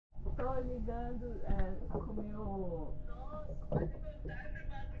tô ligando com o meu...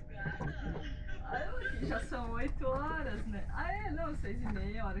 Já são 8 horas, né? Ah, é, não,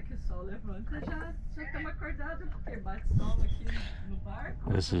 6h30, a hora que o sol levanta, já estamos acordados, porque bate sol aqui no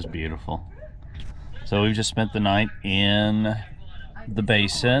barco. This is beautiful. So we've just spent the night in the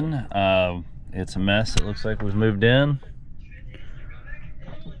basin. It's a mess. It looks like we've moved in.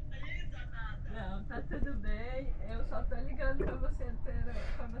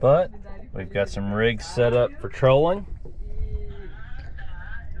 But we've got some rigs set up for trolling.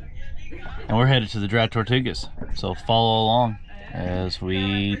 And we're headed to the Dry Tortugas. So follow along as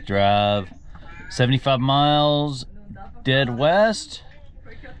we drive 75 miles dead west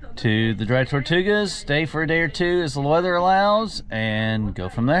to the Dry Tortugas, stay for a day or two as the weather allows, and go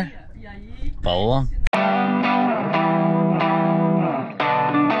from there. Follow along.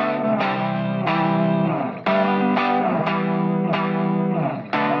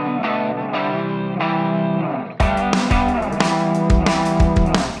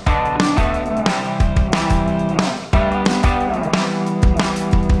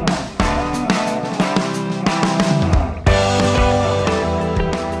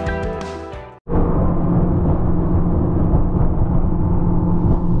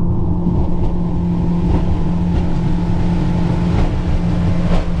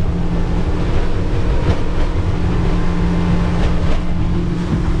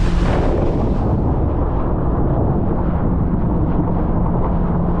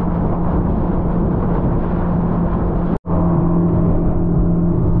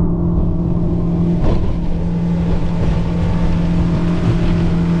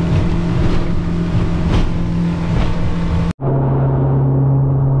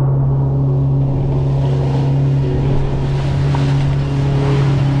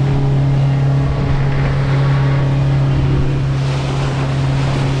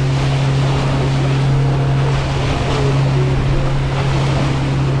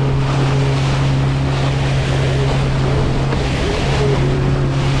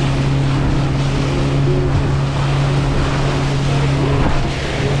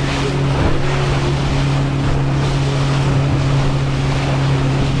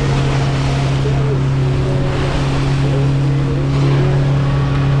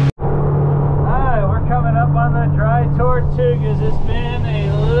 Tortugas. It's been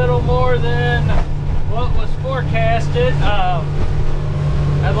a little more than what was forecasted.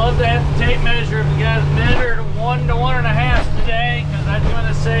 I'd love to have the tape measure if the guys measured 1 to 1.5 today, because I was going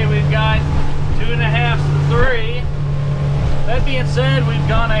to say we've got 2.5 to 3. That being said, we've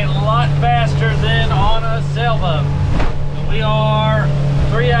gone a lot faster than on a sailboat. We are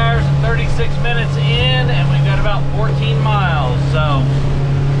 3 hours and 36 minutes in, and we've got about 14 miles. So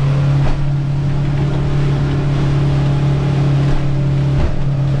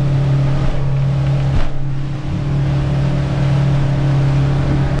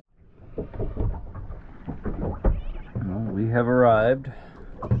we have arrived.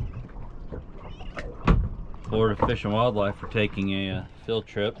 Florida Fish and Wildlife are taking a field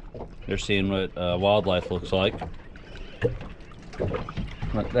trip. They're seeing what wildlife looks like.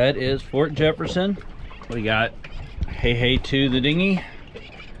 But that is Fort Jefferson. We got hey to the dinghy.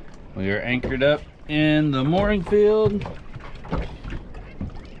 We are anchored up in the mooring field.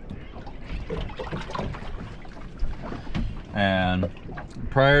 And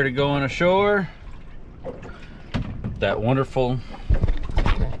prior to going ashore, that wonderful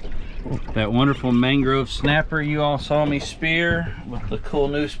mangrove snapper you all saw me spear with the cool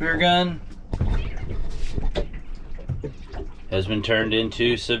new spear gun has been turned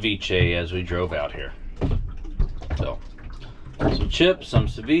into ceviche as we drove out here. So some chips, some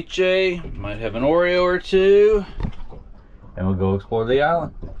ceviche, might have an Oreo or two, and we'll go explore the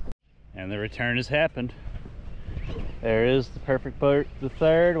island. And the return has happened. There is the Perfect Boat the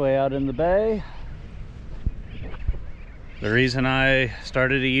Third way out in the bay. The reason I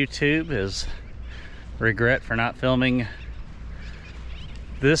started a YouTube is regret for not filming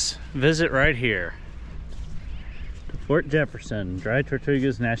this visit right here to Fort Jefferson, Dry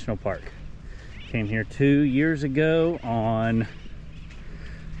Tortugas National Park. Came here 2 years ago on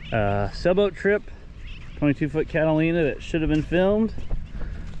a sailboat trip, 22-foot Catalina that should have been filmed,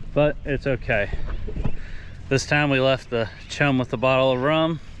 but it's okay. This time we left the chum with a bottle of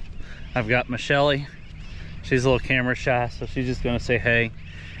rum. I've got Michelle. She's a little camera shy, so she's just gonna say hey,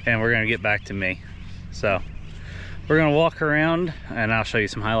 and we're gonna get back to me. So we're gonna walk around and I'll show you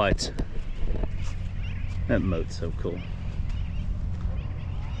some highlights. That moat's so cool.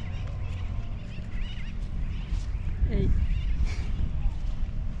 Hey.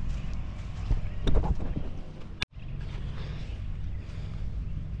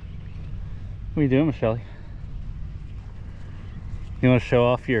 What are you doing, Michelle? You want to show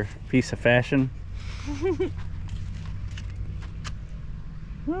off your piece of fashion?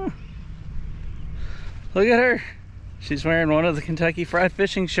 Huh. Look at her. She's wearing one of the Kentucky Fried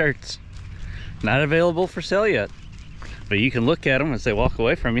Fishing shirts. Not available for sale yet, but you can look at them as they walk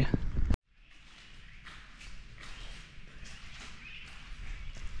away from you.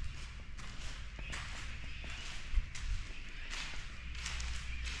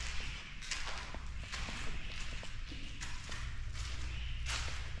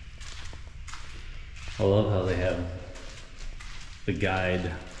 I love how they have the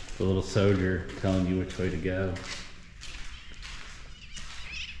guide, the little soldier telling you which way to go.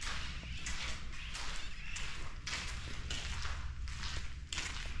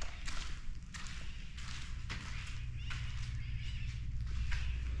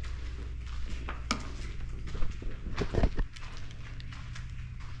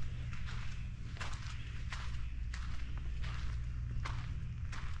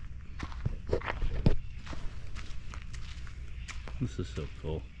 This is so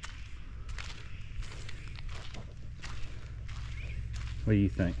cool. What do you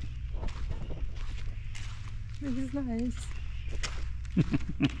think? This is nice.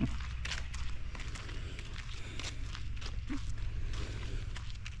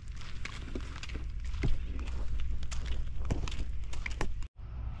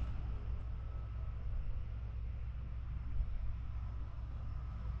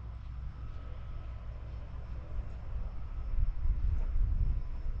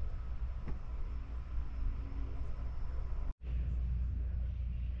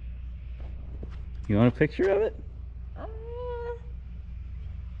 You want a picture of it? I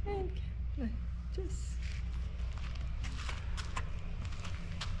think just.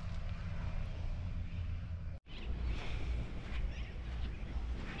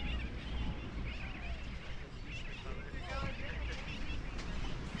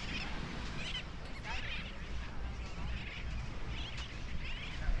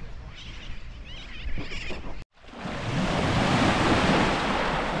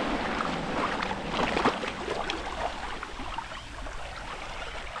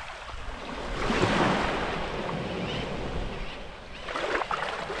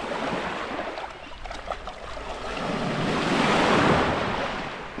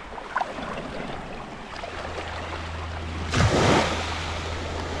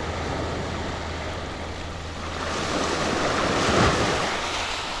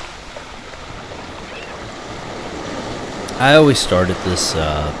 I always started this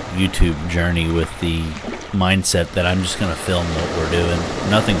YouTube journey with the mindset that I'm just going to film what we're doing.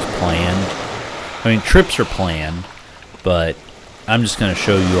 Nothing's planned. I mean, trips are planned, but I'm just going to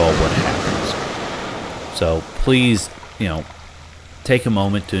show you all what happens. So please, take a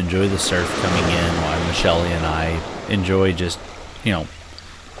moment to enjoy the surf coming in while Michelle and I enjoy just,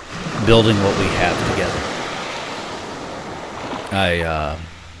 building what we have together.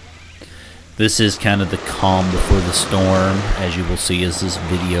 This is kind of the calm before the storm, as you will see as this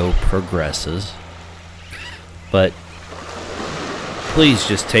video progresses. But please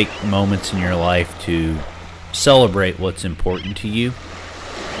just take moments in your life to celebrate what's important to you.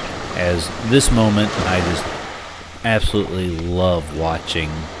 As this moment, I just absolutely love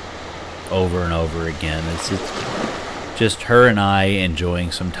watching over and over again. It's just her and I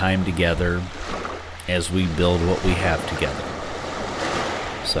enjoying some time together as we build what we have together.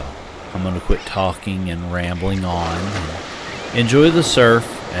 So I'm going to quit talking and rambling on and enjoy the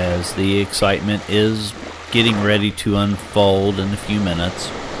surf as the excitement is getting ready to unfold in a few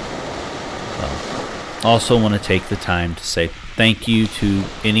minutes. Also want to take the time to say thank you to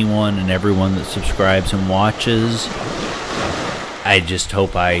anyone and everyone that subscribes and watches. I just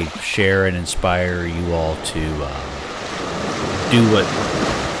hope I share and inspire you all to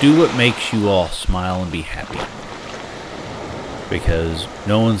do what makes you all smile and be happy. Because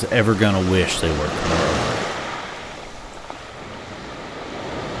no one's ever going to wish they were tomorrow.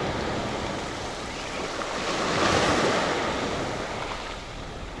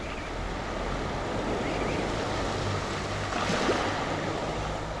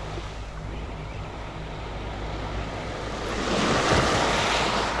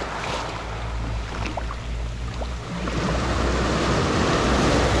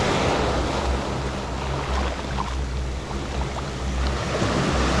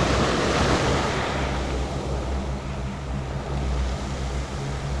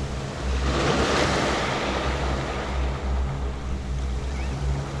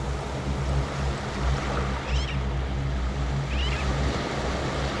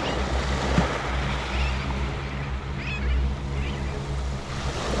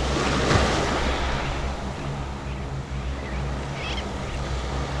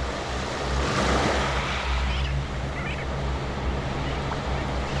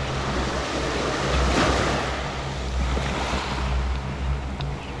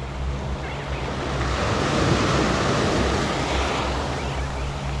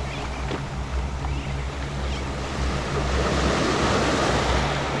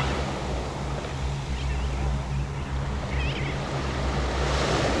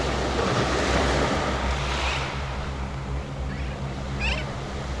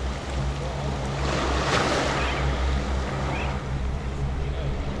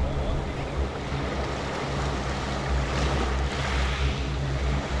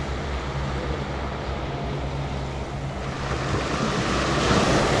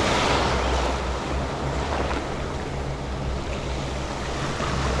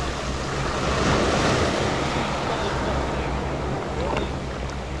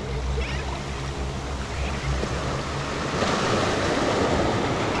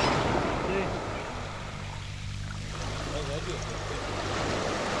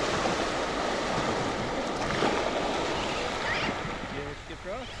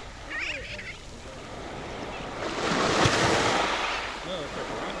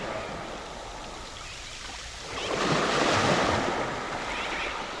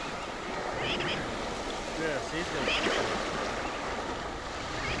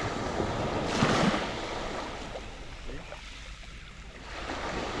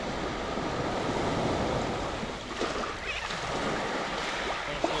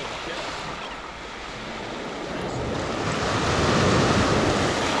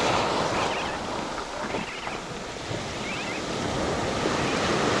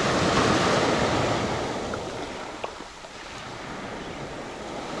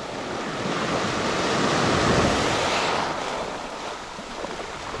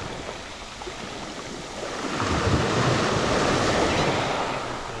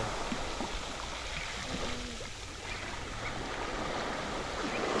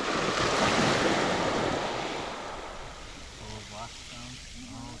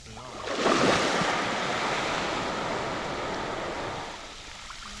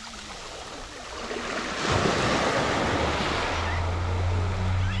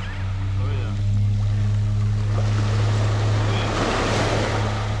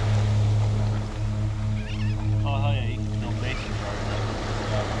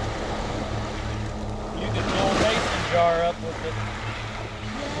 Jar up with it.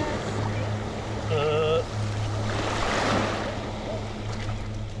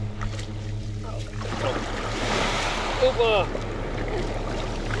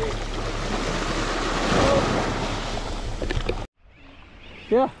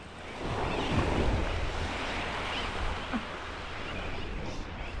 Yeah.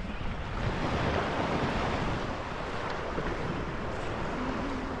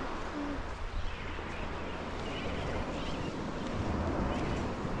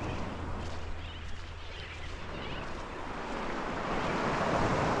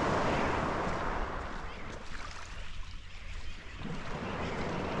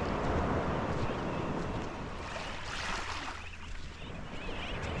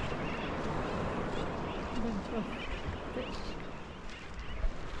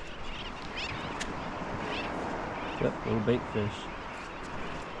 Yep, little bait fish.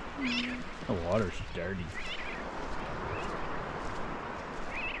 The water's dirty.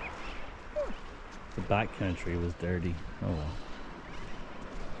 The backcountry was dirty. Oh well.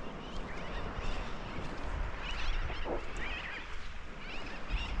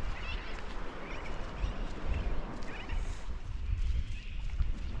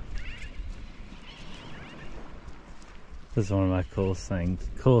 This is one of my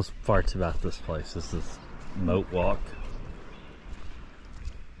coolest parts about this place. This is moat walk.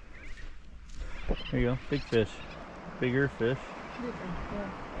 There you go, big fish, bigger fish.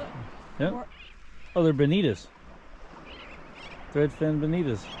 Yep. Oh, they're bonitas. Threadfin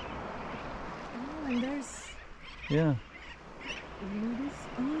bonitas. Oh, and there's... Yeah. Bonitas?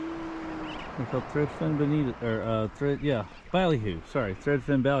 Oh. They're called threadfin bonitas, or ballyhoo. Sorry,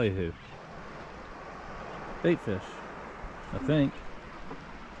 threadfin ballyhoo. Bait fish, I think.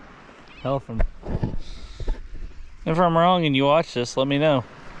 Hell, if I'm wrong and you watch this, let me know.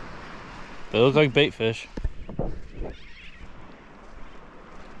 They look like bait fish.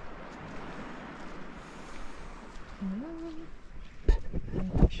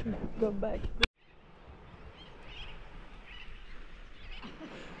 I should go back.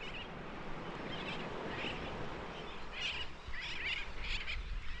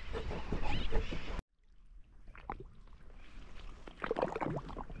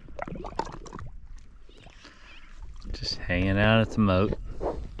 Just hanging out at the moat.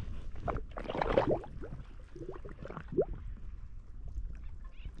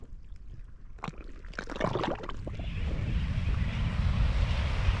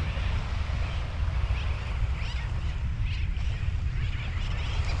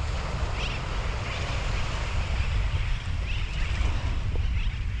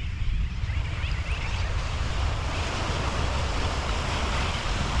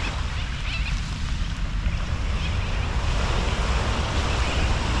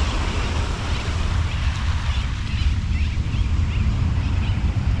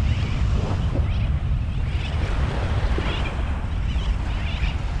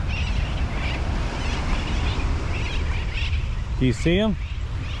 Do you see them?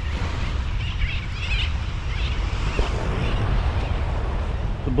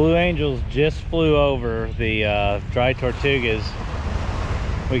 The Blue Angels just flew over the Dry Tortugas.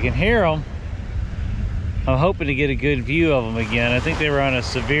 We can hear them. I'm hoping to get a good view of them again. I think they were on a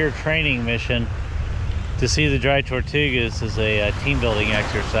severe training mission to see the Dry Tortugas as a team building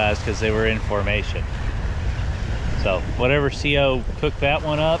exercise because they were in formation. So whatever CO cooked that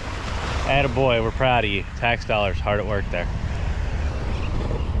one up, attaboy, we're proud of you. Tax dollars hard at work there.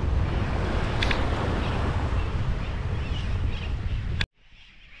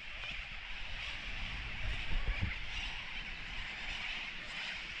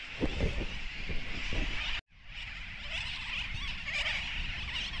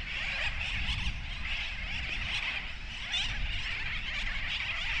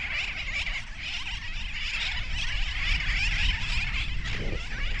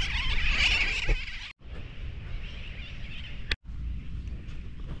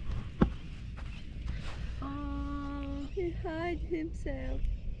 He hid himself.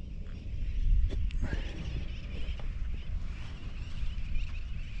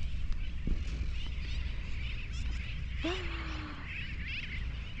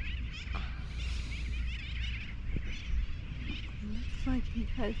 Looks like he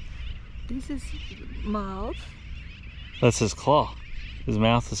has. This is mouth. That's his claw. His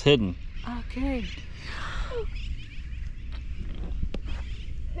mouth is hidden. Okay.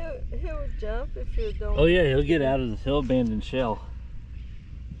 He'll jump if you don't. Oh yeah, he'll get out of the abandoned shell.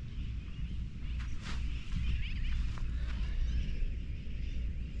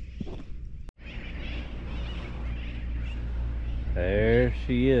 There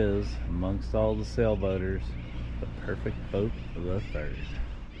she is, amongst all the sailboaters. The perfect boat for the third.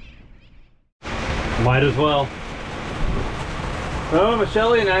 Might as well. So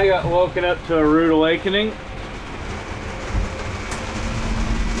Michelle and I got woken up to a rude awakening.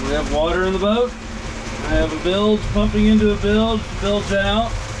 We have water in the boat. I have a bilge pumping into a bilge, bilge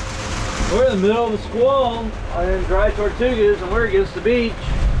out. We're in the middle of the squall in Dry Tortugas, and we're against the beach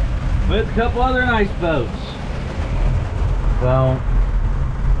with a couple other nice boats. So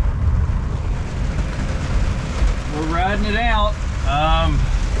we're riding it out.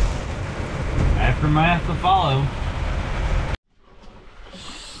 Aftermath to follow.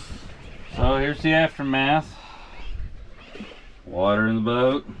 So here's the aftermath. Water in the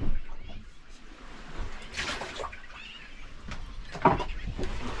boat.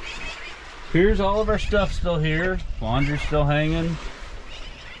 Here's all of our stuff still here. Laundry's still hanging.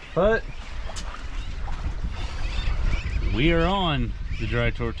 But we are on the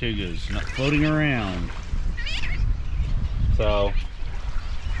Dry Tortugas, not floating around. So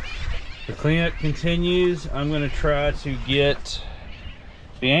the cleanup continues. I'm going to try to get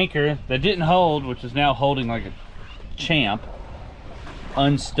the anchor that didn't hold, which is now holding like a champ,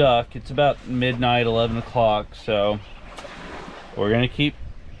 unstuck. It's about midnight, 11 o'clock, so we're going to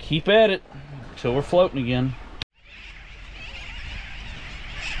keep at it until we're floating again.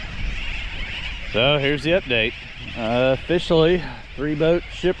 So here's the update. Officially 3 boat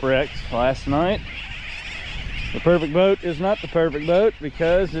shipwrecks last night. The perfect boat is not the perfect boat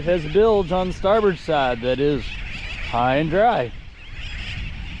because it has a bilge on the starboard side that is high and dry.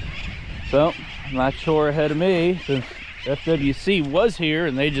 So, my chore ahead of me, since FWC was here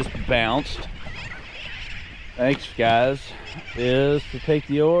and they just bounced, thanks guys, is to take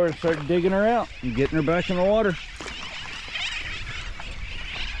the oar and start digging her out and getting her back in the water.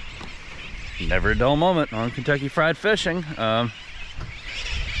 Never a dull moment on Kentucky Fried Fishing. Wow.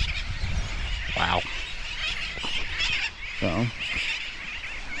 So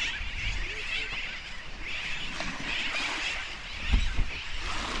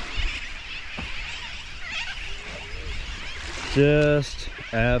just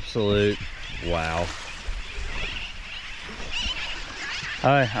absolute wow.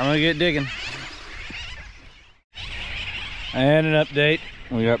 Alright, I'm gonna get digging. And an update.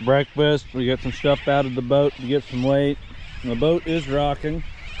 We got breakfast, we got some stuff out of the boat to get some weight. And the boat is rocking.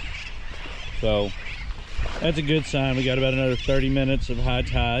 So that's a good sign. We got about another 30 minutes of high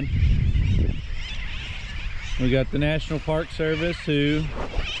tide. We got the National Park Service who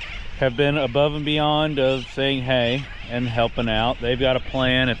have been above and beyond of saying hey and helping out. They've got a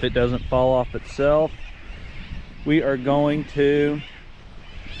plan. If it doesn't fall off itself, we are going to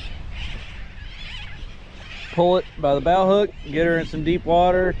pull it by the bow hook, get her in some deep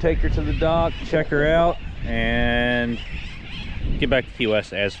water, take her to the dock, check her out, and get back to Key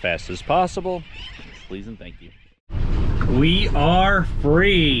West as fast as possible. Please and thank you. We are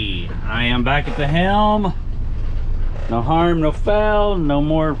free. I am back at the helm. No harm, no foul, no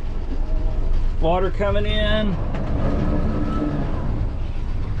more water coming in.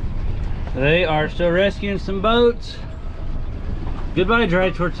 They are still rescuing some boats. Goodbye, Dry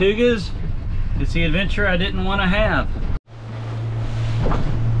Tortugas. It's the adventure I didn't want to have.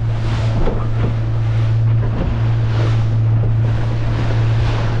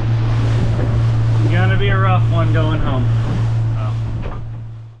 Gonna be a rough one going home.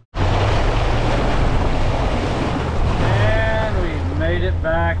 And we've made it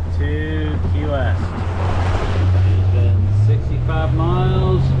back to Key West. It's been 65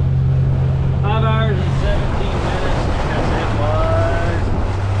 miles, 5 hours and 17 minutes because it was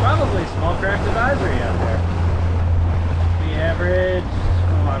probably small craft advisory out there. The average